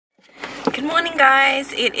Good morning,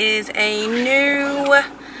 guys. It is a new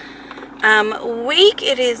week.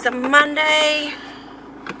 It is a Monday,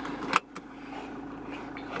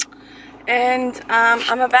 and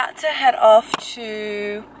I'm about to head off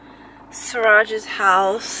to Suraj's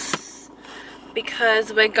house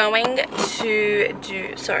because we're going to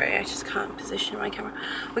do, sorry, I just can't position my camera.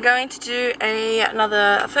 We're going to do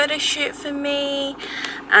another photo shoot for me.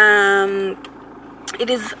 It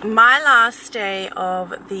is my last day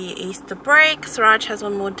of the Easter break. Suraj has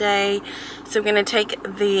one more day, so we're going to take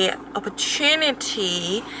the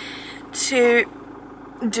opportunity to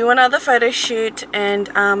do another photo shoot. And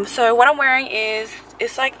so what I'm wearing is,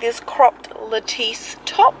 it's like this cropped lattice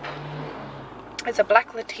top. It's a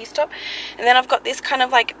black lattice top, and then I've got this kind of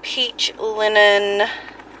like peach linen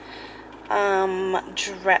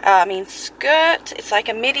skirt. It's like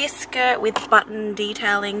a midi skirt with button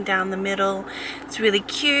detailing down the middle. It's really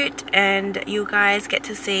cute, and you guys get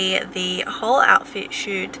to see the whole outfit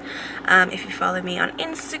shoot. If you follow me on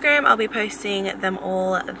Instagram, I'll be posting them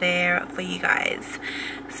all there for you guys.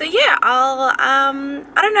 So yeah, I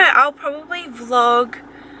don't know, I'll probably vlog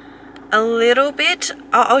a little bit.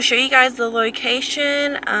 I'll show you guys the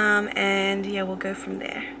location, and yeah, we'll go from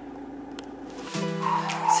there.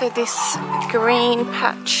 So this green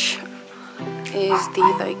patch is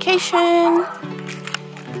the location. I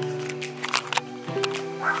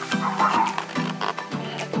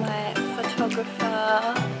have my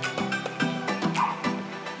photographer.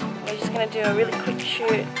 We're just going to do a really quick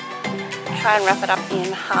shoot, try and wrap it up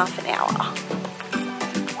in half an hour.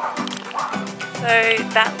 So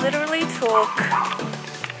that literally took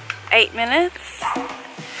 8 minutes.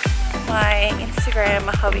 My Instagram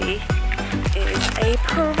hubby is a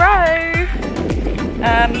pro.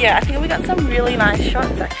 Yeah, I think we got some really nice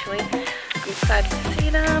shots actually. I'm excited to see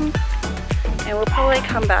them, and we'll probably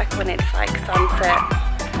come back when it's like sunset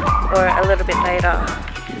or a little bit later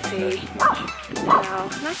to see how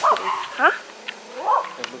nice it is, huh?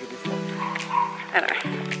 I know.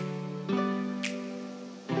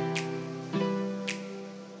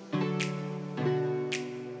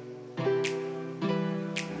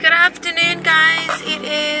 Good afternoon, guys. It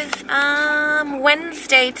is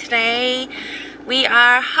Wednesday today. We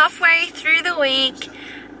are halfway through the week, so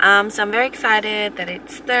I'm very excited that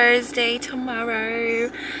it's Thursday tomorrow.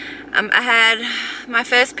 I had my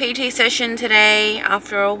first PT session today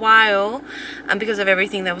after a while, because of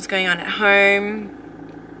everything that was going on at home,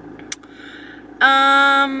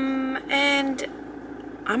 and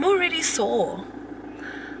I'm already sore.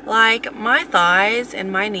 Like, my thighs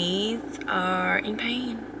and my knees are in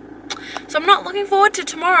pain. So I'm not looking forward to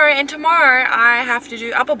tomorrow, and tomorrow I have to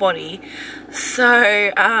do upper body.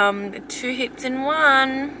 So 2 hits in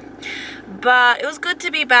one. But it was good to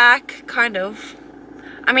be back, kind of.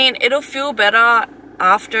 I mean, it'll feel better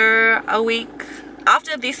after a week,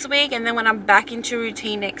 after this week, and then when I'm back into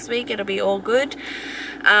routine next week, it'll be all good.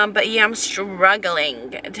 But yeah, I'm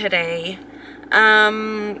struggling today.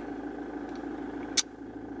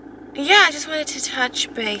 Yeah, I just wanted to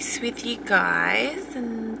touch base with you guys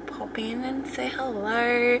and pop in and say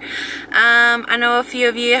hello. I know a few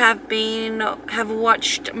of you have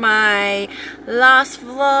watched my last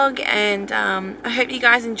vlog, and I hope you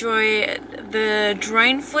guys enjoy the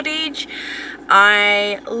drone footage.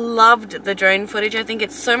 I loved the drone footage. I think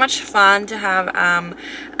it's so much fun to have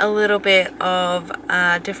a little bit of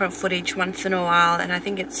different footage once in a while, and I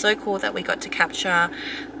think it's so cool that we got to capture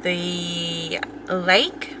the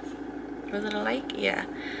lake. Was it a lake? Yeah,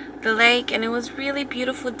 the lake, and it was really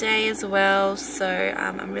beautiful day as well, so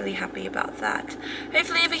I'm really happy about that.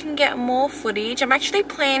 Hopefully we can get more footage. I'm actually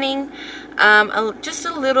planning just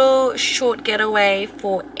a little short getaway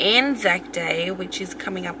for Anzac Day, which is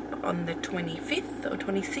coming up on the 25th or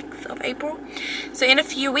 26th of April. So in a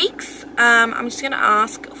few weeks, I'm just going to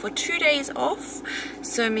ask for 2 days off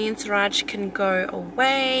so me and Suraj can go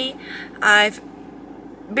away. I've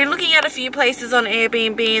been looking at a few places on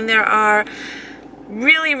Airbnb, and there are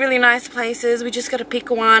really nice places. We just got to pick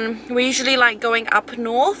one. We usually like going up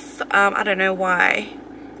north. I don't know why.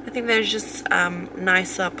 I think there's just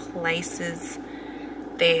nicer places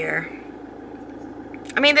there.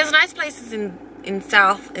 I mean, there's nice places in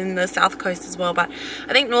the south coast as well, but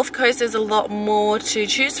I think north coast there's a lot more to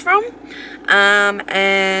choose from.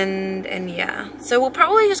 And yeah, so we'll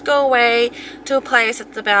probably just go away to a place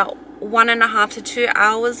that's about 1.5 to 2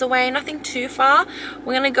 hours away, nothing too far.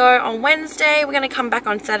 We're gonna go on Wednesday. We're gonna come back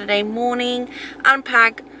on Saturday morning,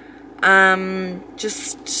 unpack,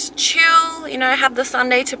 just chill, you know, have the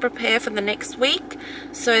Sunday to prepare for the next week.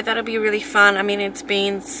 So that'll be really fun. I mean, it's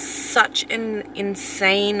been such an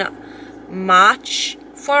insane March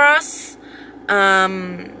for us.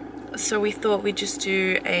 So we thought we'd just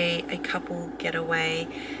do a couple getaway,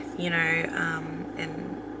 you know,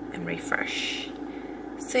 and refresh.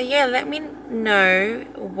 So yeah, let me know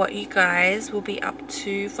what you guys will be up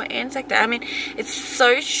to for Anzac Day. I mean, it's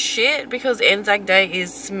so shit because Anzac Day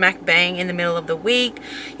is smack bang in the middle of the week.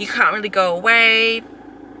 You can't really go away,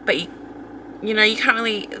 but you know, you can't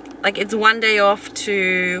really, like, it's one day off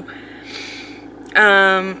to,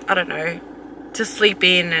 I don't know, to sleep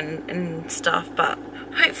in and stuff, but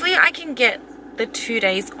hopefully I can get the 2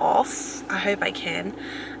 days off. I hope I can.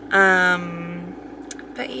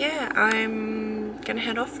 But yeah, I'm gonna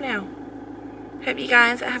head off now. Hope you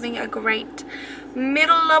guys are having a great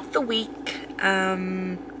middle of the week.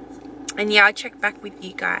 And yeah, I'll check back with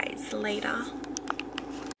you guys later.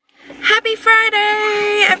 Happy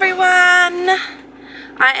Friday, everyone!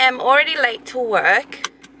 I am already late to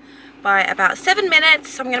work by about 7 minutes,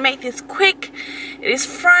 so I'm gonna make this quick. It is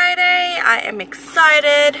Friday. I am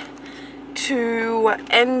excited to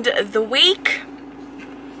end the week.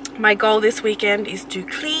 My goal this weekend is to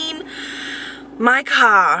clean my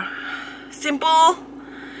car. Simple,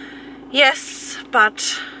 yes,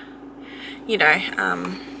 but you know,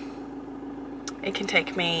 it can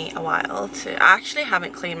take me a while to. I actually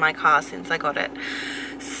haven't cleaned my car since I got it,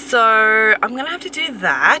 so I'm gonna have to do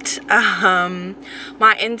that.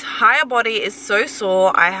 My entire body is so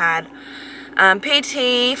sore. I had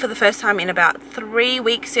PT for the first time in about 3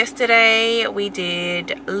 weeks yesterday. We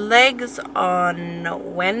did legs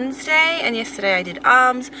on Wednesday, and yesterday I did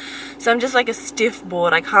arms. So I'm just like a stiff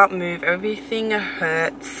board. I can't move. Everything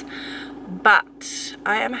hurts. But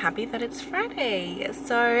I am happy that it's Friday.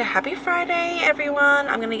 So happy Friday, everyone.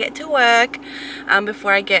 I'm gonna get to work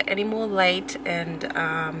before I get any more late, and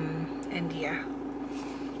yeah.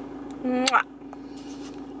 Mwah.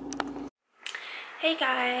 Hey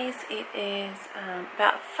guys, it is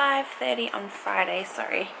about 5:30 on Friday.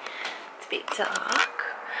 Sorry, it's a bit dark.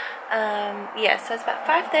 Yeah, so it's about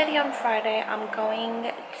 5:30 on Friday. I'm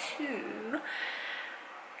going to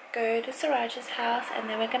go to Suraj's house, and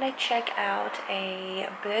then we're gonna check out a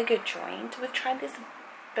burger joint. We've tried this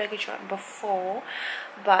burger joint before,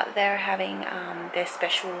 but they're having their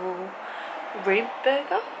special rib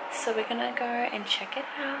burger, so we're gonna go and check it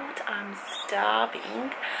out. I'm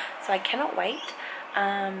starving, so I cannot wait.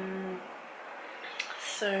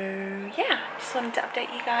 So yeah, just wanted to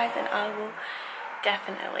update you guys, and I will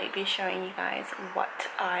definitely be showing you guys what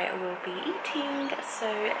I will be eating,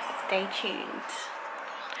 so stay tuned.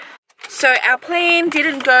 So our plan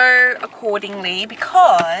didn't go accordingly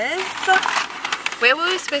because where were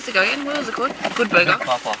we supposed to go again? What was it called? Good Burger. Big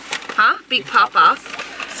Papa. Huh? Big Papa.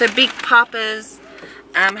 So Big Papa's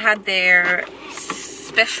had their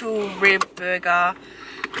special rib burger.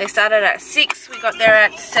 They started at 6. We got there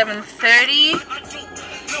at 7:30,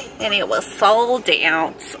 and it was sold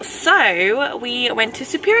out. So we went to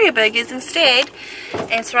Superior Burgers instead,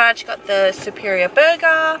 and Suraj got the Superior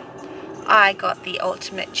Burger. I got the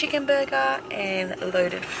ultimate chicken burger and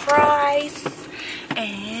loaded fries,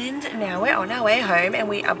 and now we're on our way home, and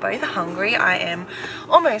we are both hungry. I am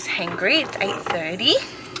almost hangry. It's 8:30.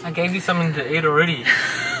 I gave you something to eat already.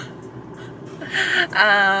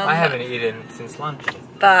 I haven't eaten since lunch.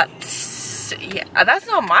 But yeah, that's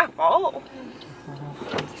not my fault.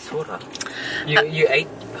 Sorta. You ate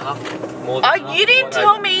half more than half. Oh, you didn't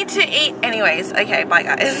tell me to eat. Anyways, okay, bye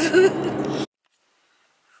guys.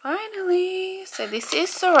 Finally, so this is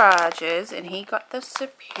Suraj's, and he got the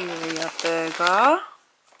Superior Burger.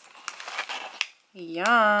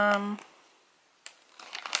 Yum.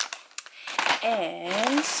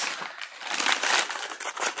 And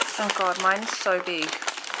oh god, mine's so big.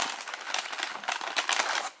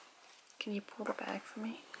 Can you pull the bag for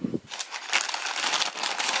me?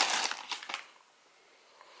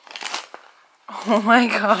 Oh my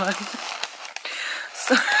god.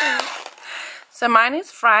 So mine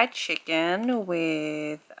is fried chicken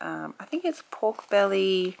with, I think it's pork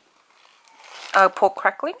belly, pork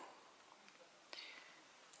crackling.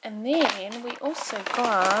 And then we also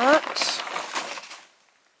got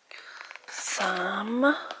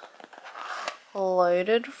some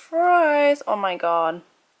loaded fries. Oh my god.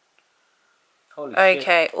 Holy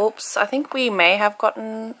okay, shit. Oops. I think we may have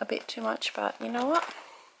gotten a bit too much, but you know what?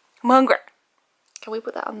 I'm hungry. Can we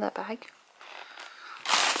put that on that bag?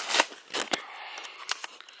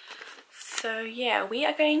 So yeah, we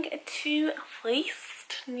are going to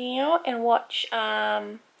Feast now and watch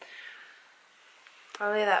probably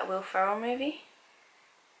that Will Ferrell movie.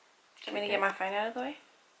 Do you want me to get my phone out of the way?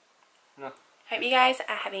 No. Hope you guys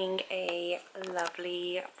are having a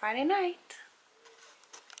lovely Friday night.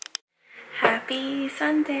 Happy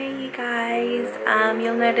Sunday, you guys.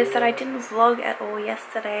 You'll notice that I didn't vlog at all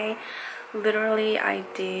yesterday. Literally, I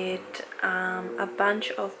did a bunch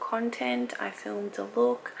of content. I filmed a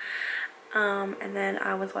look, and then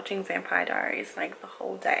I was watching Vampire Diaries like the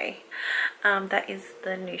whole day. That is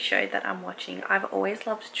the new show that I'm watching. I've always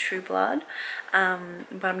loved True Blood,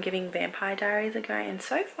 but I'm giving Vampire Diaries a go, and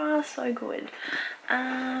so far so good.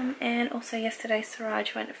 And also yesterday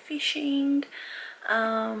Siraj went fishing.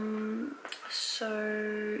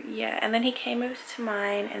 So yeah, and then he came over to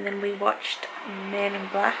mine, and then we watched Men in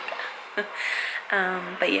Black.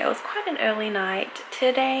 But yeah, it was quite an early night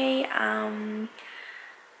today.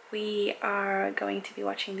 We are going to be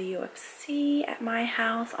watching the UFC at my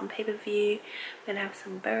house on pay-per-view. We're gonna have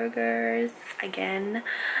some burgers again,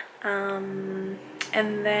 and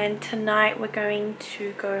then tonight we're going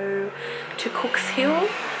to go to Cook's Hill.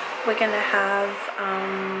 We're gonna have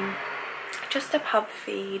just a pub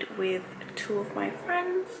feed with 2 of my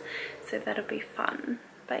friends, so that'll be fun.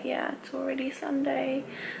 But yeah, it's already Sunday.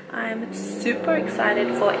 I'm super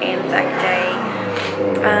excited for Anzac Day.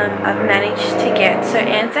 I've managed to get, so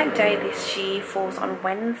Anzac Day this year falls on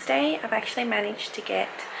Wednesday. I've actually managed to get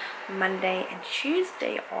Monday and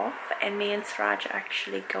Tuesday off, and me and Siraj are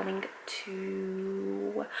actually going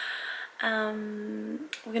to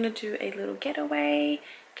we're gonna do a little getaway,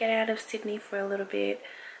 get out of Sydney for a little bit,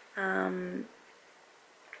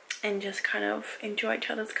 and just kind of enjoy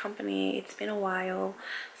each other's company. It's been a while,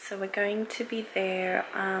 so we're going to be there.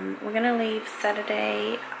 We're gonna leave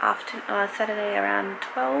Saturday around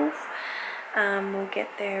 12. We'll get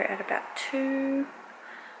there at about 2.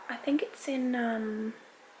 I think it's in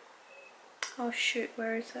oh shoot,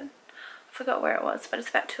 where is it? I forgot where it was, but it's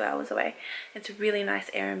about 2 hours away. It's a really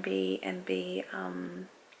nice Airbnb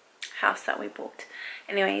house that we booked.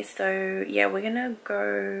 Anyway, so yeah, we're gonna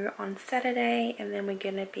go on Saturday, and then we're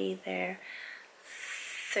gonna be there,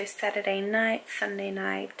 so Saturday night, Sunday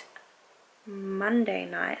night, Monday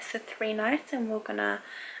night, so 3 nights, and we're gonna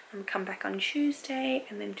come back on Tuesday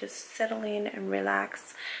and then just settle in and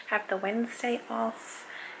relax, have the Wednesday off,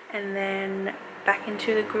 and then back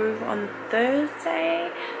into the groove on Thursday,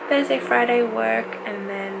 Friday work, and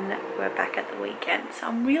then we're back at the weekend. So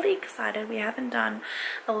I'm really excited. We haven't done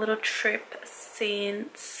a little trip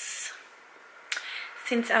since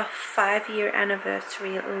our 5-year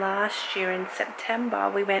anniversary last year in September.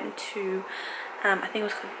 We went to I think it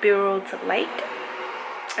was called Birrell's Lake,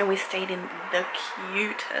 and we stayed in the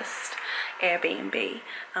cutest Airbnb,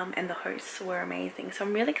 and the hosts were amazing. So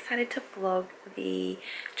I'm really excited to vlog the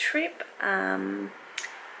trip, and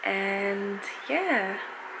yeah,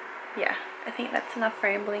 I think that's enough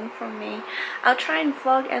rambling from me. I'll try and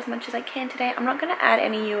vlog as much as I can today. I'm not going to add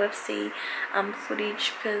any UFC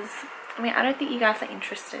footage, because I mean, I don't think you guys are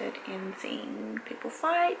interested in seeing people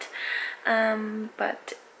fight,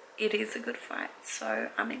 but it is a good fight, so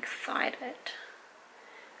I'm excited.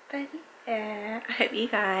 But yeah, I hope you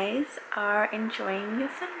guys are enjoying your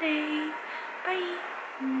Sunday. Bye.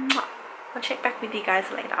 Mwah. I'll check back with you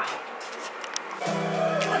guys later.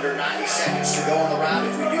 Under 90 seconds to go on the round.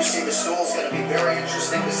 If we do see the stool, it's going to be very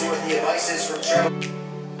interesting to see what the advice is from Joe.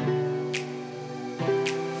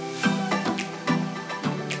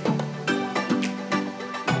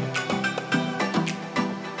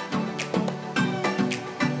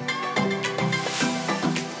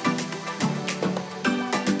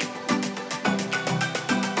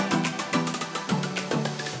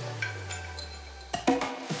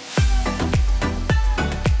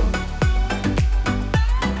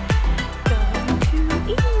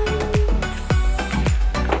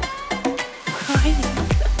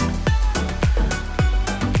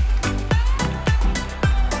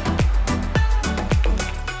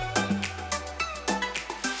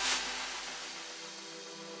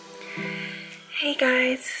 Hey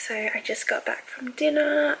guys, so I just got back from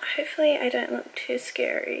dinner. Hopefully I don't look too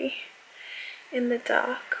scary in the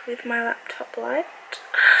dark with my laptop light.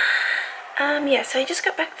 Yeah, so I just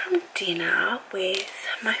got back from dinner with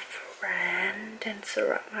my friends and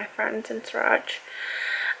Siraj.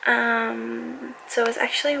 So I was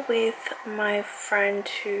actually with my friend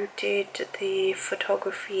who did the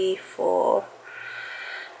photography for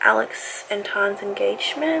Alex and Tan's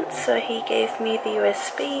engagement, so he gave me the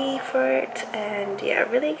USB for it, and yeah,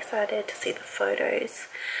 really excited to see the photos.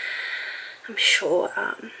 I'm sure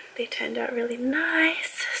they turned out really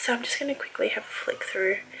nice, so I'm just going to quickly have a flick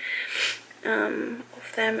through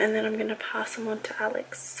of them, and then I'm going to pass them on to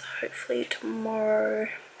Alex hopefully tomorrow.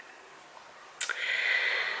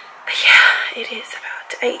 But yeah, it is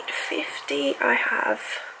about 8:50. I have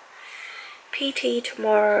PT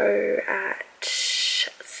tomorrow at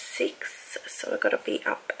 6, so I've got to be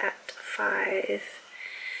up at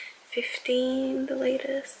 5:15 the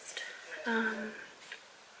latest.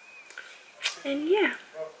 And yeah.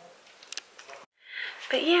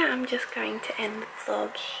 But yeah, I'm just going to end the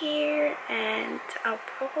vlog here, and I'm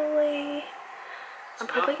probably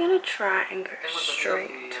gonna try and go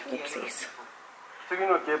straight. Oopsies.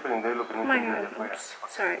 Oh my god, oops.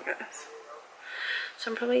 Sorry guys.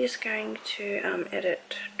 So I'm probably just going to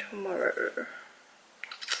edit tomorrow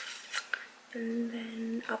and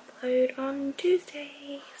then upload on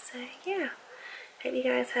Tuesday. So yeah, hope you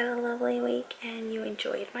guys had a lovely week and you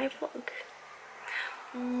enjoyed my vlog.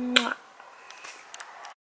 Mwah.